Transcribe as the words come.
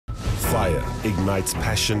fire ignites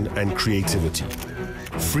passion and creativity.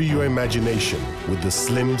 Free your imagination with the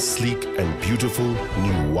slim, sleek, and beautiful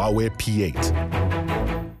new Huawei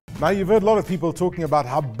P8. Now, you've heard a lot of people talking about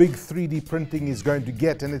how big 3D printing is going to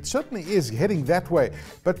get, and it certainly is heading that way.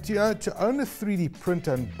 But you know, to own a 3D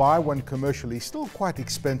printer and buy one commercially is still quite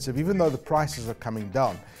expensive, even though the prices are coming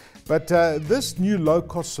down. But this new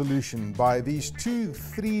low-cost solution by these two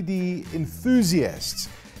 3D enthusiasts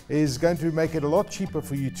is going to make it a lot cheaper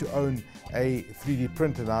for you to own a 3D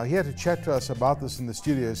printer. Now, here to chat to us about this in the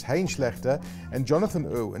studio is Heine Schlechter and Jonathan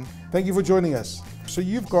Irwin. Thank you for joining us. So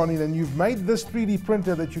you've gone in and you've made this 3D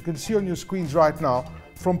printer that you can see on your screens right now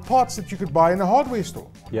from parts that you could buy in a hardware store.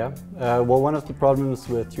 Yeah, well, one of the problems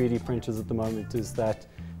with 3D printers at the moment is that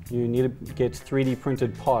you need to get 3D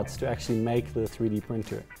printed parts to actually make the 3D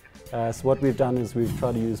printer. So what we've done is we've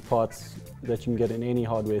tried to use parts that you can get in any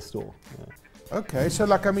hardware store. Okay, so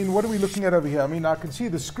like, I mean, what are we looking at over here? I mean, I can see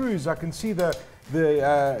the screws, I can see the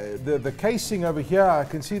casing over here, I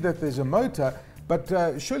can see that there's a motor, but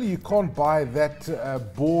surely you can't buy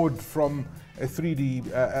that board from a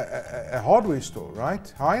 3D a hardware store,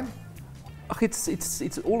 right, Hein?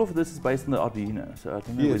 It's all of this is based on the Arduino, so I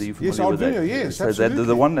don't know whether you're familiar Arduino, with that. Yes, so absolutely.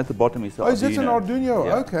 the one at the bottom is the Arduino. Oh, is it an Arduino?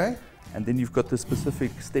 Yeah. Okay. And then you've got the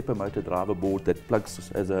specific stepper motor driver board that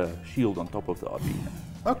plugs as a shield on top of the Arduino.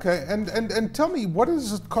 Okay, and tell me, what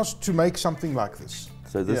does it cost to make something like this?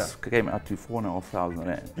 So this came out to 4,500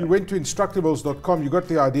 Rand. You went to Instructables.com, you got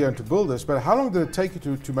the idea and to build this, but how long did it take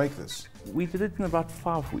you to make this? We did it in about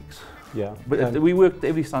 5 weeks. Yeah. But we worked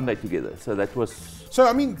every Sunday together, so that was... So,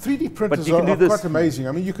 I mean, 3D printers are quite amazing.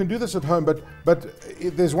 I mean, you can do this at home, but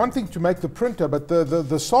there's one thing to make the printer, but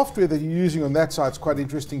the software that you're using on that side is quite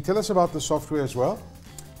interesting. Tell us about the software as well.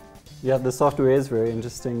 Yeah, the software is very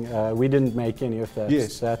interesting. We didn't make any of that.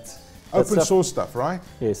 Yes. That's open source stuff, right?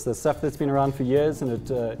 Yes, the stuff that's been around for years, and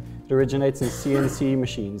it originates in CNC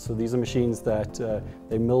machines. So these are machines that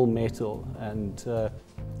they mill metal, and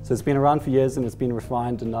so it's been around for years and it's been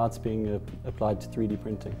refined, and now it's being applied to 3D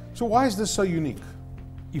printing. So why is this so unique?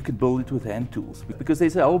 You can build it with hand tools, because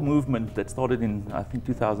there's a whole movement that started in, I think,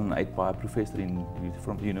 2008 by a professor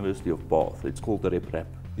from the University of Bath. It's called the RepRap.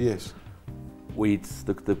 Yes. Where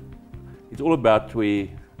it's all about to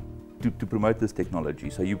promote this technology.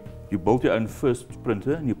 So you build your own first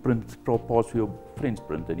printer and you print parts for your friend's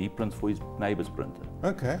printer, and he prints for his neighbor's printer.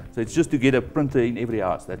 Okay. So it's just to get a printer in every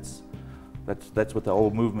house. That's what the whole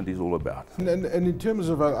movement is all about. And in terms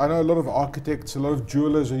of, I know a lot of architects, a lot of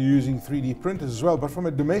jewelers are using 3D printers as well, but from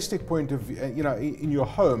a domestic point of view, you know, in your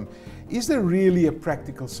home, is there really a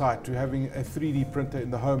practical side to having a 3D printer in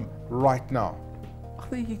the home right now?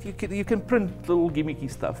 You can print little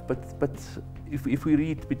gimmicky stuff, but if we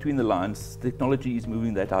read between the lines, technology is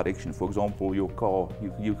moving that direction. For example, your car,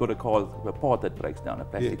 you've got a part that breaks down, a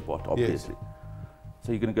plastic part, obviously. Yes.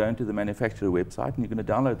 So you're going to go into the manufacturer website and you're going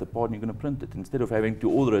to download the part and you're going to print it. Instead of having to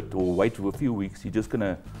order it or wait for a few weeks, you're just going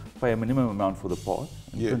to pay a minimum amount for the part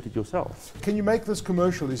and print it yourself. Can you make this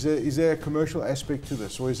commercial? Is there a commercial aspect to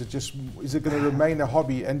this, or is it going to remain a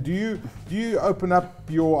hobby? And do you open up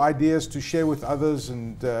your ideas to share with others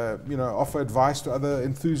and you know, offer advice to other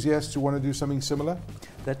enthusiasts who want to do something similar?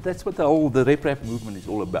 That's what the RepRap movement is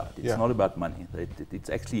all about. It's not about money. It's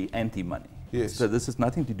actually anti-money. Yes. So this has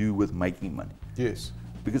nothing to do with making money. Yes.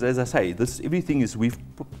 Because as I say, everything is, we've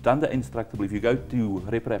done the Instructable. If you go to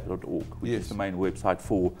reprap.org, which is the main website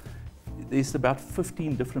there's about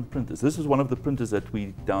 15 different printers. This is one of the printers that we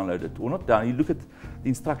downloaded. Or not down, you look at the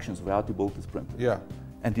instructions of how to build this printer. Yeah.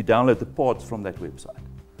 And you download the parts from that website.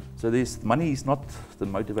 So money is not the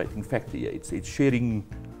motivating factor here. It's sharing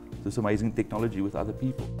this amazing technology with other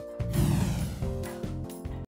people.